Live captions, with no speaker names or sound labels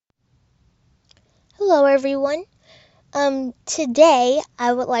Hello, everyone. Today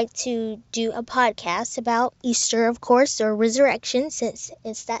I would like to do a podcast about Easter, of course, or resurrection, since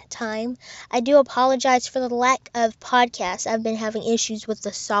it's that time. I do apologize for the lack of podcasts. I've been having issues with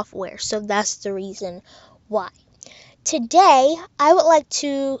the software, so that's the reason why. Today, I would like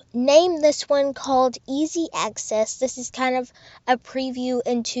to name this one called Easy Access. This is kind of a preview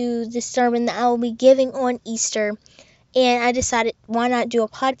into the sermon that I will be giving on Easter, and I decided why not do a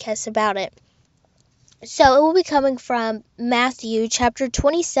podcast about it. So it will be coming from Matthew chapter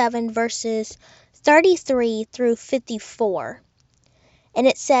 27, verses 33 through 54. And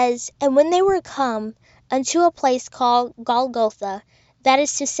it says, "And when they were come unto a place called Golgotha, that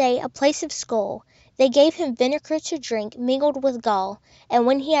is to say, a place of skull, they gave him vinegar to drink mingled with gall, and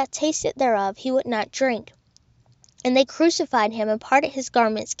when he had tasted thereof, he would not drink. And they crucified him, and parted his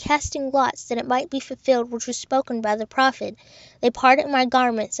garments, casting lots, that it might be fulfilled which was spoken by the prophet. They parted my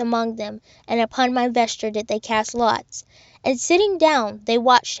garments among them, and upon my vesture did they cast lots. And sitting down, they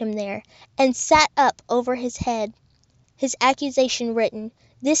watched him there, and sat up over his head his accusation written,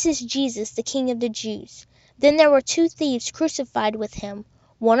 This is Jesus, the King of the Jews. Then there were two thieves crucified with him,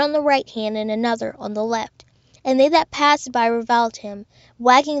 one on the right hand, and another on the left. And they that passed by reviled him,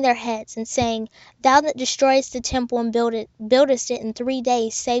 wagging their heads, and saying, Thou that destroyest the temple and buildest it in 3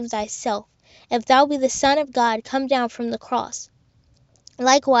 days, save thyself. If thou be the Son of God, come down from the cross.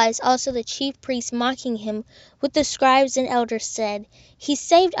 Likewise also the chief priests, mocking him with the scribes and elders, said, He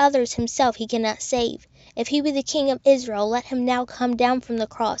saved others, himself he cannot save. If he be the King of Israel, let him now come down from the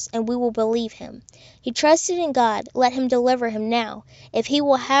cross, and we will believe him. He trusted in God, let him deliver him now, if he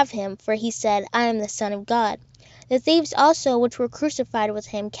will have him, for he said, I am the Son of God. The thieves also which were crucified with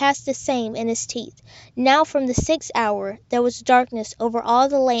him cast the same in his teeth. Now from the 6th hour there was darkness over all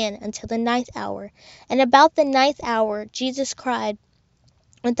the land until the 9th hour. And about the 9th hour Jesus cried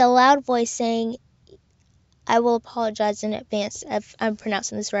with a loud voice, saying, I will apologize in advance if I'm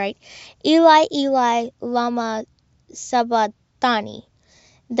pronouncing this right, Eli, Eli, lama sabachthani.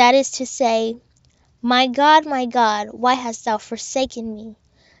 That is to say, my God, why hast thou forsaken me?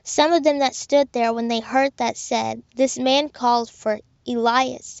 Some of them that stood there, when they heard that, said, This man called for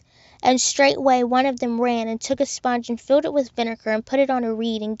Elias. And straightway one of them ran, and took a sponge, and filled it with vinegar, and put it on a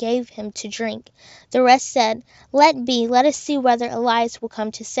reed, and gave him to drink. The rest said, Let be, let us see whether Elias will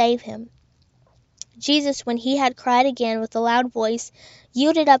come to save him. Jesus, when he had cried again with a loud voice,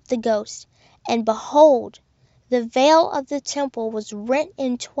 yielded up the ghost. And behold, the veil of the temple was rent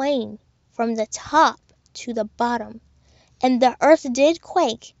in twain from the top to the bottom. And the earth did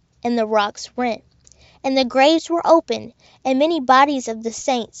quake, and the rocks rent. And the graves were opened, and many bodies of the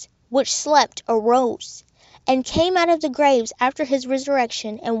saints, which slept, arose, and came out of the graves after his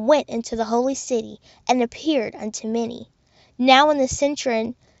resurrection, and went into the holy city, and appeared unto many. Now when the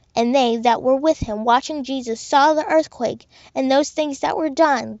centurion and they that were with him, watching Jesus, saw the earthquake, and those things that were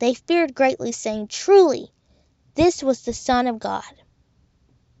done, they feared greatly, saying, Truly, this was the Son of God.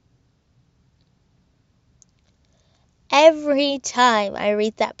 Every time I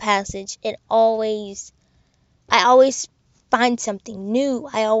read that passage, I always find something new.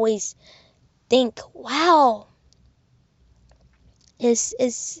 I always think, wow,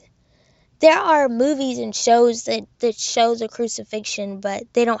 there are movies and shows that show the crucifixion, but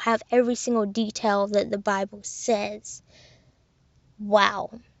they don't have every single detail that the Bible says.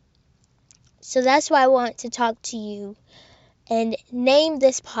 Wow. So that's why I want to talk to you and name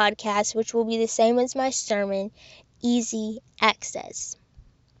this podcast, which will be the same as my sermon, Easy Access.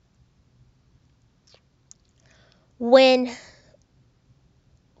 Whenever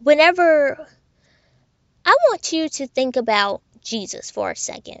I want you to think about Jesus for a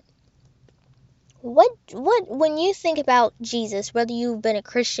second. When you think about Jesus, whether you've been a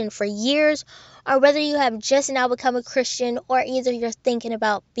Christian for years or whether you have just now become a Christian, or either you're thinking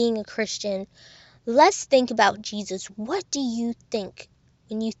about being a Christian, let's think about Jesus. What do you think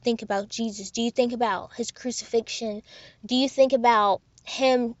when you think about Jesus? Do you think about his crucifixion? Do you think about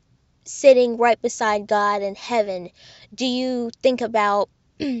him sitting right beside God in heaven? Do you think about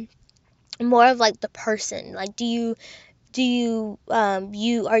more of like the person? Like, are you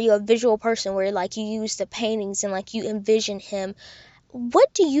a visual person where like you use the paintings and like you envision him?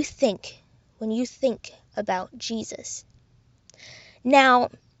 What do you think when you think about Jesus? Now,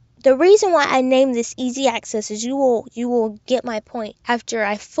 the reason why I named this Easy Access is you will get my point after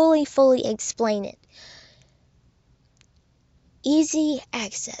I fully explain it. Easy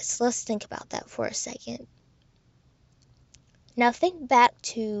access. Let's think about that for a second. Now think back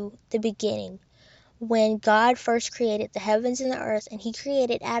to the beginning, when God first created the heavens and the earth, and he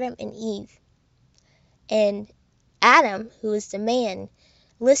created Adam and Eve. And Adam, who is the man,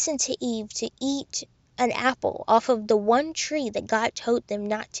 listened to Eve to eat an apple off of the one tree that God told them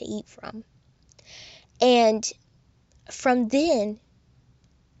not to eat from. And from then,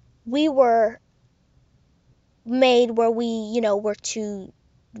 we were made where we, were to,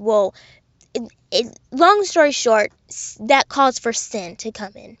 well, long story short, that calls for sin to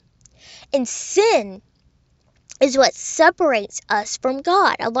come in. And sin is what separates us from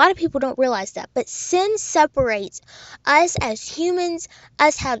God. A lot of people don't realize that, but sin separates us as humans,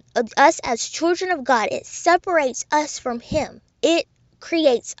 us as children of God. It separates us from Him. It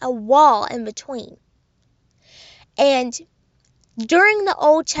creates a wall in between. And during the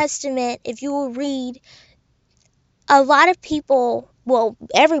Old Testament, if you will read, a lot of people, well,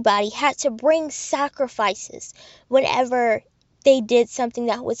 everybody had to bring sacrifices whenever they did something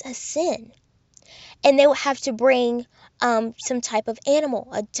that was a sin. And they would have to bring some type of animal,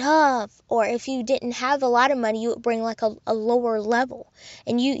 a dove, or if you didn't have a lot of money, you would bring like a lower level.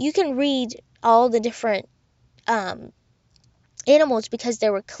 And you can read all the different animals, because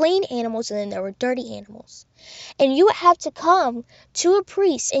there were clean animals and then there were dirty animals. And you would have to come to a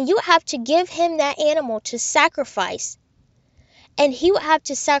priest and you would have to give him that animal to sacrifice, and he would have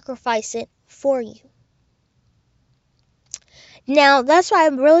to sacrifice it for you. Now, that's why I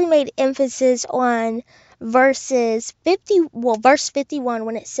really made emphasis on verse 51,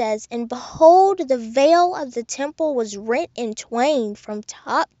 when it says, "And behold, the veil of the temple was rent in twain from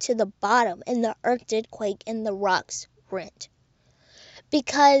top to the bottom, and the earth did quake, and the rocks rent."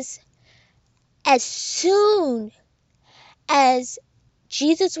 Because as soon as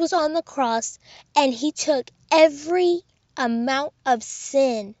Jesus was on the cross and he took every amount of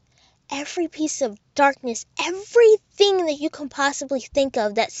sin, every piece of darkness, everything that you can possibly think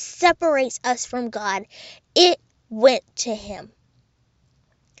of that separates us from God, it went to him.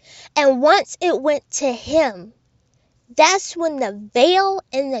 And once it went to him, that's when the veil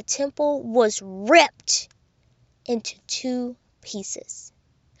in the temple was ripped into two pieces.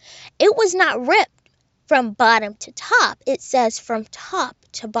 It was not ripped from bottom to top. It says from top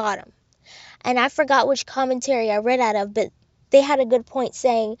to bottom. And I forgot which commentary I read out of, but they had a good point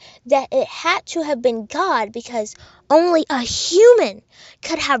saying that it had to have been God, because only a human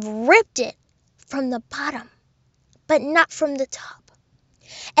could have ripped it from the bottom, but not from the top.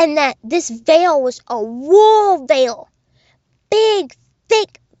 And that this veil was a wool veil, big,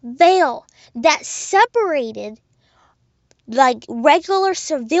 thick veil that separated like regular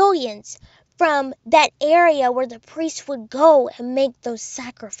civilians from that area where the priest would go and make those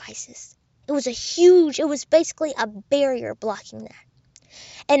sacrifices. It was basically a barrier blocking that.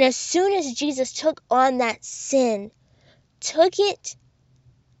 And as soon as Jesus took on that sin,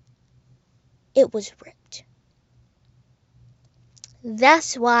 it was ripped.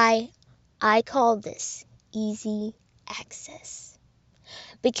 That's why I call this easy access.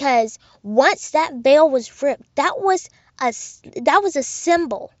 Because once that veil was ripped, that was a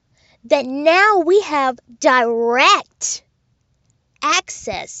symbol that now we have direct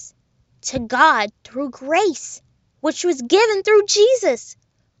access to God through grace, which was given through Jesus,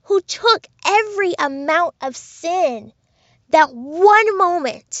 who took every amount of sin that one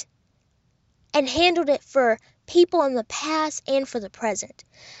moment and handled it for people in the past and for the present.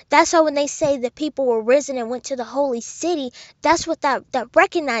 That's why when they say that people were risen and went to the holy city, that's what that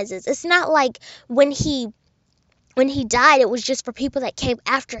recognizes. It's not like when he died, it was just for people that came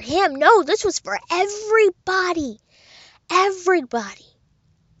after him. No, this was for everybody. Everybody.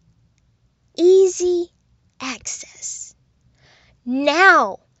 Easy access.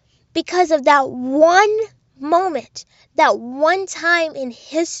 Now, because of that one moment, that one time in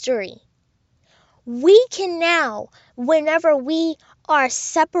history, we can now, whenever we are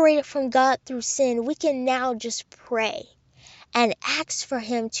separated from God through sin, we can now just pray and ask for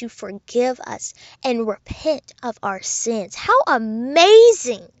him to forgive us and repent of our sins. How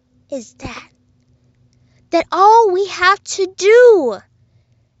amazing is that? That all we have to do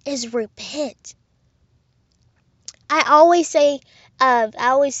is repent. I always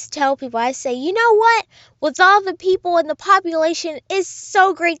tell people, I say, you know what? With all the people in the population, it's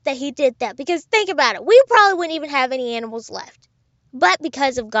so great that he did that. Because think about it. We probably wouldn't even have any animals left. But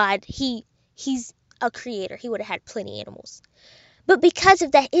because of God, he's a creator. He would have had plenty of animals. But because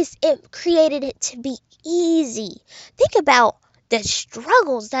of that, it created it to be easy. Think about the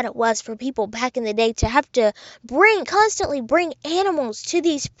struggles that it was for people back in the day to have to constantly bring animals to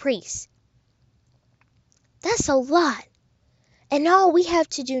these priests. That's a lot. And all we have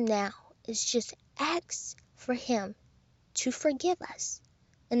to do now is just ask for him to forgive us,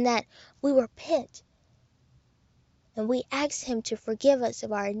 and that we repent And we ask him to forgive us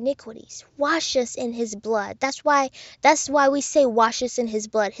of our iniquities, wash us in his blood. That's why we say wash us in his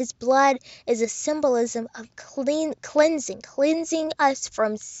blood. His blood is a symbolism of cleansing us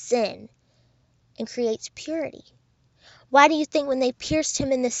from sin, and creates purity. Why do you think when they pierced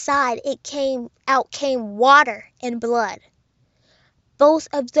him in the side, came water and blood? Both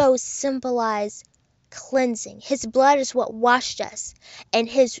of those symbolize cleansing. His blood is what washed us, and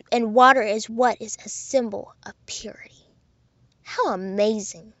water is what is a symbol of purity. How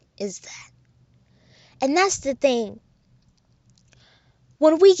amazing is that? And that's the thing.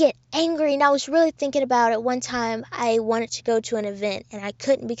 When we get angry, and I was really thinking about it one time, I wanted to go to an event and I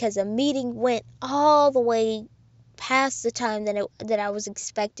couldn't because a meeting went all the way past the time that I was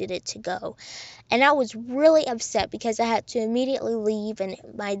expected it to go. And I was really upset because I had to immediately leave, and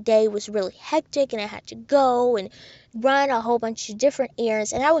my day was really hectic, and I had to go and run a whole bunch of different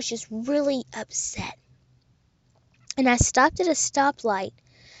errands, and I was just really upset. And I stopped at a stoplight,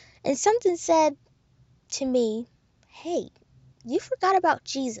 and something said to me, hey, you forgot about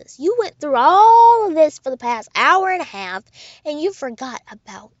Jesus. You went through all of this for the past hour and a half, and you forgot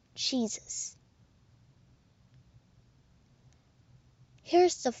about Jesus.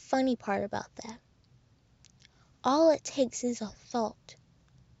 Here's the funny part about that. All it takes is a thought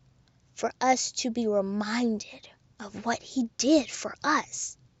for us to be reminded of what he did for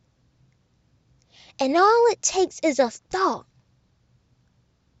us. And all it takes is a thought.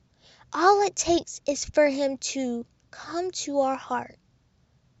 All it takes is for him to come to our heart,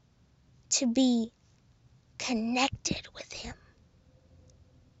 to be connected with him.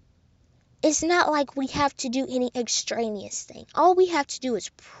 It's not like we have to do any extraneous thing. All we have to do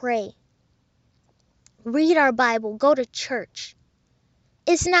is pray, read our Bible, go to church.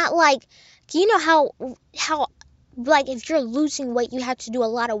 It's not like, you know how like if you're losing weight, you have to do a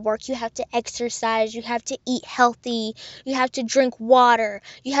lot of work. You have to exercise, you have to eat healthy, you have to drink water,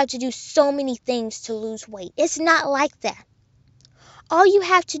 you have to do so many things to lose weight. It's not like that. All you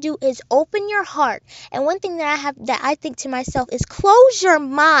have to do is open your heart. And one thing that I think to myself is close your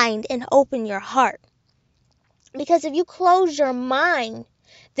mind and open your heart. Because if you close your mind,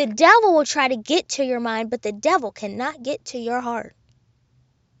 the devil will try to get to your mind, but the devil cannot get to your heart.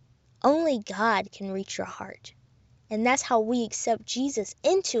 Only God can reach your heart. And that's how we accept Jesus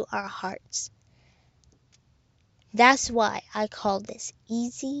into our hearts. That's why I call this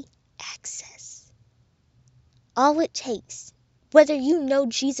easy access. All it takes, whether you know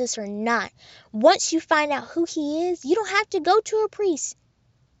Jesus or not, once you find out who he is, you don't have to go to a priest.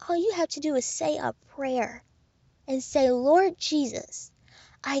 All you have to do is say a prayer and say, Lord Jesus,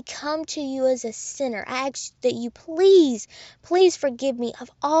 I come to you as a sinner. I ask that you please forgive me of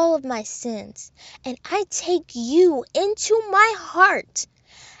all of my sins. And I take you into my heart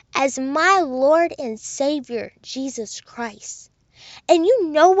as my Lord and Savior, Jesus Christ. And you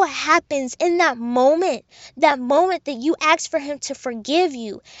know what happens in that moment that you ask for him to forgive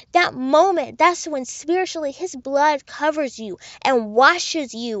you. That moment, that's when spiritually his blood covers you and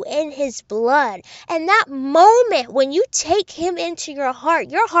washes you in his blood. And that moment when you take him into your heart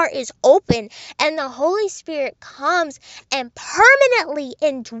is open, and the Holy Spirit comes and permanently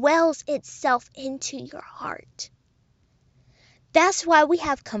indwells itself into your heart. That's why we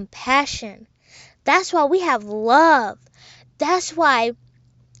have compassion. That's why we have love. That's why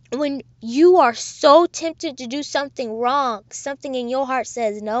when you are so tempted to do something wrong, something in your heart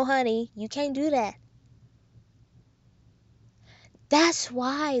says, no, honey, you can't do that. That's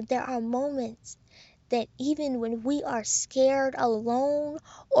why there are moments that even when we are scared, alone,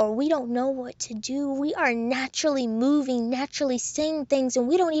 or we don't know what to do, we are naturally moving, naturally saying things, and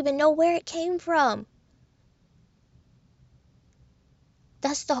we don't even know where it came from.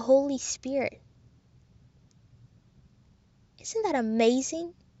 That's the Holy Spirit. Isn't that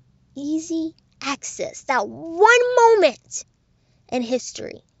amazing? Easy access. That one moment in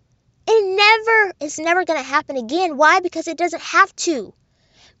history. It's never going to happen again. Why? Because it doesn't have to.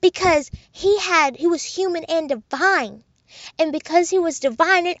 Because he was human and divine. And because he was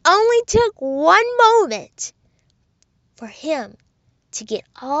divine, it only took one moment for him to get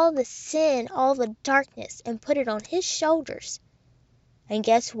all the sin, all the darkness, and put it on his shoulders. And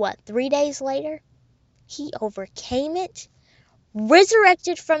guess what? 3 days later, he overcame it,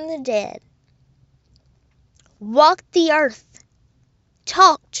 resurrected from the dead, walked the earth,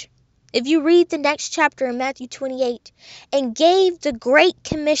 talked, if you read the next chapter in Matthew 28, and gave the Great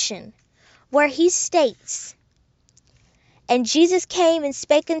Commission, where he states, And Jesus came and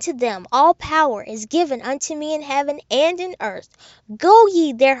spake unto them, All power is given unto me in heaven and in earth. Go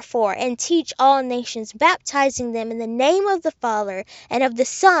ye therefore and teach all nations, baptizing them in the name of the Father, and of the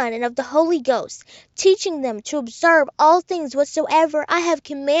Son, and of the Holy Ghost, teaching them to observe all things whatsoever I have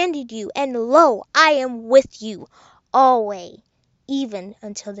commanded you. And lo, I am with you always, even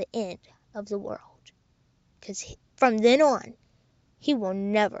until the end of the world. Because from then on, he will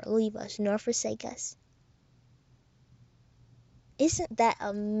never leave us nor forsake us. Isn't that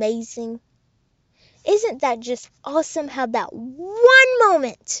amazing? Isn't that just awesome how that one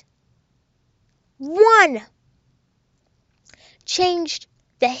moment, one, changed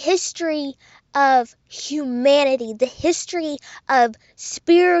the history of humanity, the history of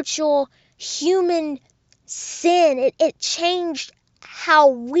spiritual human sin. It changed how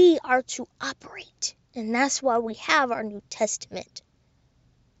we are to operate. And that's why we have our New Testament.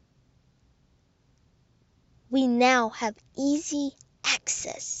 We now have easy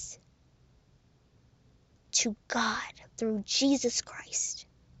access to God through Jesus Christ.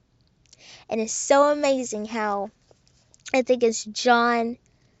 And it's so amazing how, I think it's John,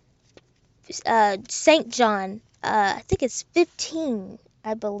 St. John, I think it's 15,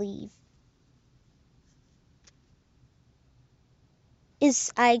 I believe.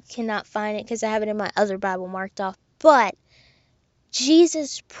 I cannot find it because I have it in my other Bible marked off. But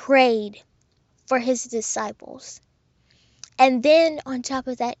Jesus prayed for his disciples. And then on top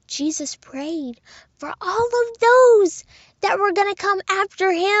of that, Jesus prayed for all of those that were going to come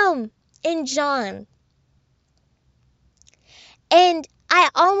after him in John. And I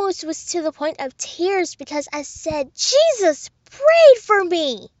almost was to the point of tears because I said, Jesus prayed for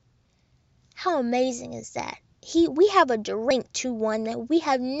me. How amazing is that? We have a direct to one that we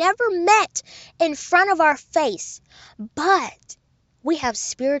have never met in front of our face, but we have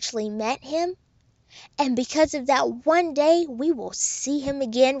spiritually met him. And because of that, one day we will see him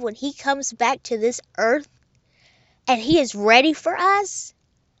again when he comes back to this earth and he is ready for us.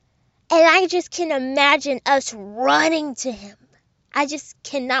 And I just can imagine us running to him. I just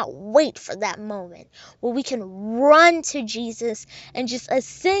cannot wait for that moment where we can run to Jesus and just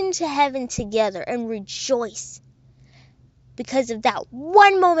ascend to heaven together and rejoice. Because of that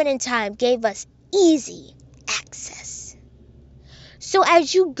one moment in time gave us easy access. So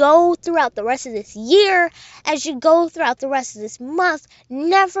as you go throughout the rest of this year, as you go throughout the rest of this month,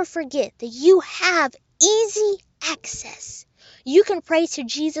 never forget that you have easy access. You can pray to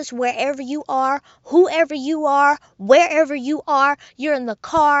Jesus wherever you are, whoever you are, wherever you are. You're in the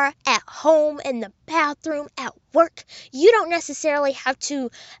car, at home, in the bathroom, at work. You don't necessarily have to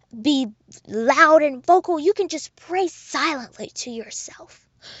be loud and vocal. You can just pray silently to yourself.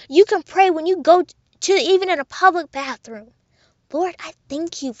 You can pray when you go to even in a public bathroom. Lord, I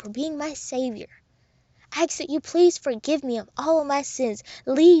thank you for being my Savior. I ask that you please forgive me of all of my sins.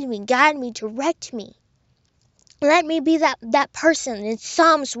 Lead me, guide me, direct me. Let me be that person in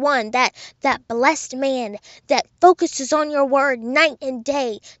Psalms 1, that blessed man that focuses on your word night and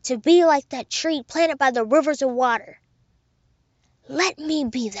day to be like that tree planted by the rivers of water. Let me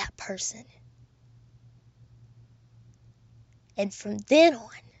be that person. And from then on,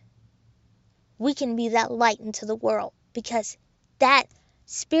 we can be that light into the world, because that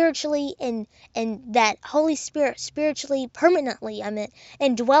spiritually and that Holy Spirit spiritually, permanently,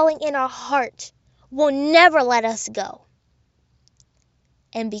 and dwelling in our heart will never let us go.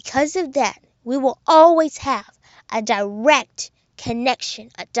 And because of that, we will always have a direct connection,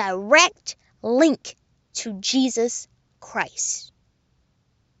 a direct link to Jesus Christ.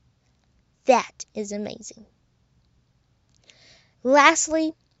 That is amazing.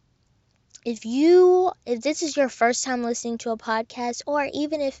 Lastly, if this is your first time listening to a podcast, or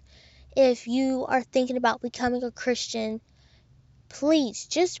even if you are thinking about becoming a Christian, please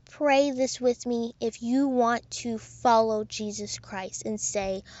just pray this with me if you want to follow Jesus Christ and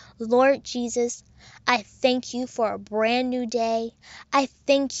say, Lord Jesus, I thank you for a brand new day. I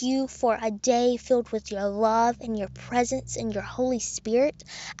thank you for a day filled with your love and your presence and your Holy Spirit.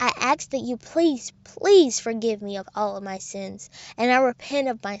 I ask that you please forgive me of all of my sins, and I repent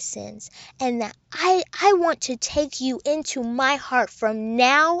of my sins, and that I want to take you into my heart from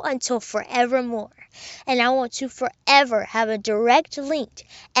now until forevermore. And I want to forever have a direct link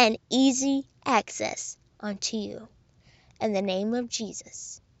and easy access unto you. In the name of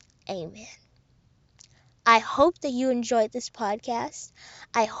Jesus, amen. I hope that you enjoyed this podcast.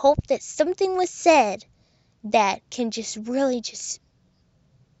 I hope that something was said that can just really just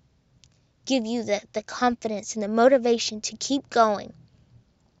give you the confidence and the motivation to keep going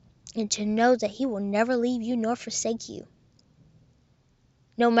and to know that he will never leave you nor forsake you.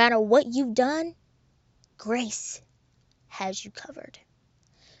 No matter what you've done, grace has you covered.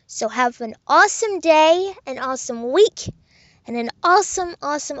 So have an awesome day, an awesome week, and an awesome,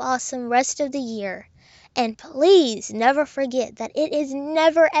 awesome, awesome rest of the year. And please never forget that it is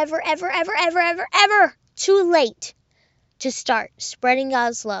never, ever, ever, ever, ever, ever, ever too late to start spreading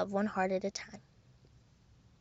God's love one heart at a time.